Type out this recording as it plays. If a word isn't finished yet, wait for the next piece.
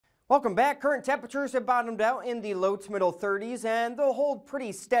Welcome back. Current temperatures have bottomed out in the low to middle 30s, and they'll hold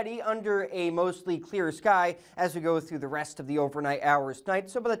pretty steady under a mostly clear sky as we go through the rest of the overnight hours tonight.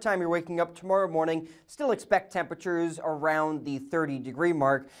 So by the time you're waking up tomorrow morning, still expect temperatures around the 30-degree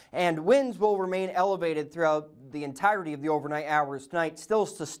mark, and winds will remain elevated throughout the entirety of the overnight hours tonight, still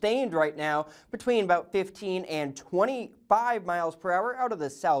sustained right now between about 15 and 25 miles per hour out of the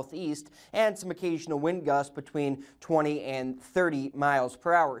southeast, and some occasional wind gusts between 20 and 30 miles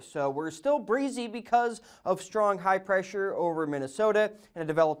per hour. So we're still breezy because of strong high pressure over Minnesota and a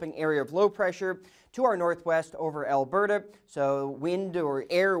developing area of low pressure to our northwest over Alberta. So wind or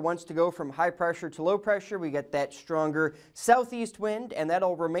air wants to go from high pressure to low pressure. We get that stronger southeast wind, and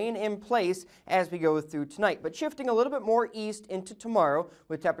that'll remain in place as we go through tonight. But shifting a little bit more east into tomorrow,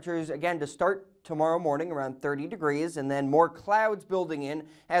 with temperatures again to start tomorrow morning around 30 degrees, and then more clouds building in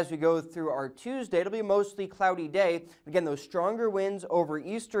as we go through our Tuesday. It'll be a mostly cloudy day. Again, those stronger winds over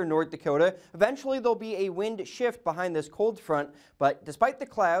eastern North Dakota. Eventually there'll be a wind shift behind this cold front, but despite the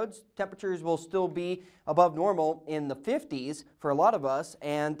clouds, temperatures will still be above normal in the 50s for a lot of us,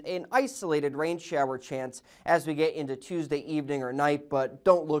 and an isolated rain shower chance as we get into Tuesday evening or night, but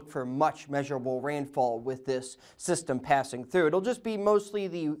don't look for much measurable rainfall with this system passing through. It'll just be mostly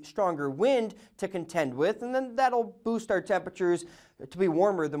the stronger wind to contend with, and then that'll boost our temperatures to be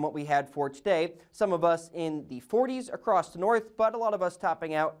warmer than what we had for today. Some of us in the 40s across the north, but a lot of us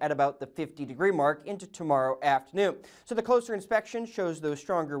topping out at about the 50-degree mark into tomorrow afternoon. So the closer inspection shows those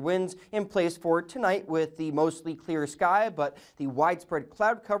stronger winds in place for tonight with the mostly clear sky, but the widespread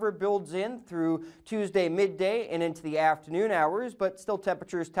cloud cover builds in through Tuesday midday and into the afternoon hours, but still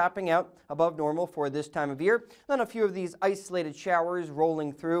temperatures topping out above normal for this time of year. Then a few of these isolated showers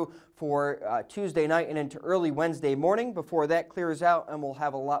rolling through for Tuesday night and into early Wednesday morning before that clears out, and we'll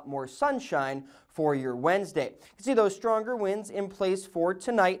have a lot more sunshine for your Wednesday. You can see those stronger winds in place for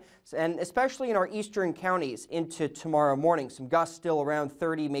tonight, and especially in our eastern counties into tomorrow morning. Some gusts still around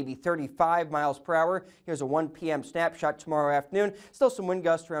 30, maybe 35 miles per hour. Here's a 1 p.m. snapshot tomorrow afternoon. Still some wind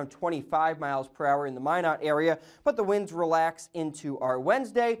gusts around 25 miles per hour in the Minot area, but the winds relax into our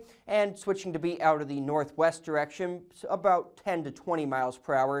Wednesday and switching to be out of the northwest direction, about 10 to 20 miles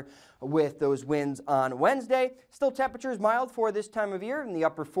per hour with those winds on Wednesday. Still temperatures mild for this time of year in the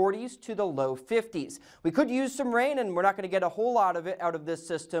upper 40s to the low 50s. We could use some rain, and we're not going to get a whole lot of it out of this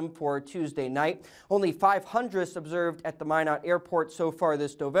system for Tuesday night. Only 500ths observed at the Minot Airport so far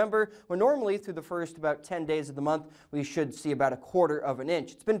this November, when normally through the first about 10 days of the month we should see about 1/4 of an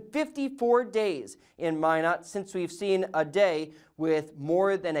inch. It's been 54 days in Minot since we've seen a day with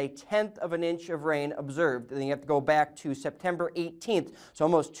more than 1/10 of an inch of rain observed. And you have to go back to September 18th, so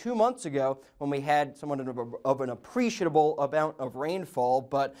almost 2 months ago, when we had somewhat of an appreciable amount of rainfall,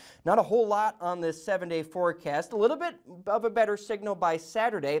 but not a whole lot on this 7-day forecast. A little bit of a better signal by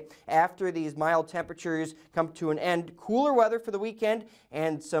Saturday after these mild temperatures come to an end. Cooler weather for the weekend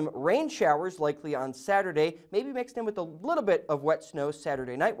and some rain showers likely on Saturday, maybe mixed in with a little bit of wet snow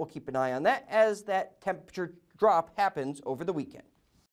Saturday night. We'll keep an eye on that as that temperature drop happens over the weekend.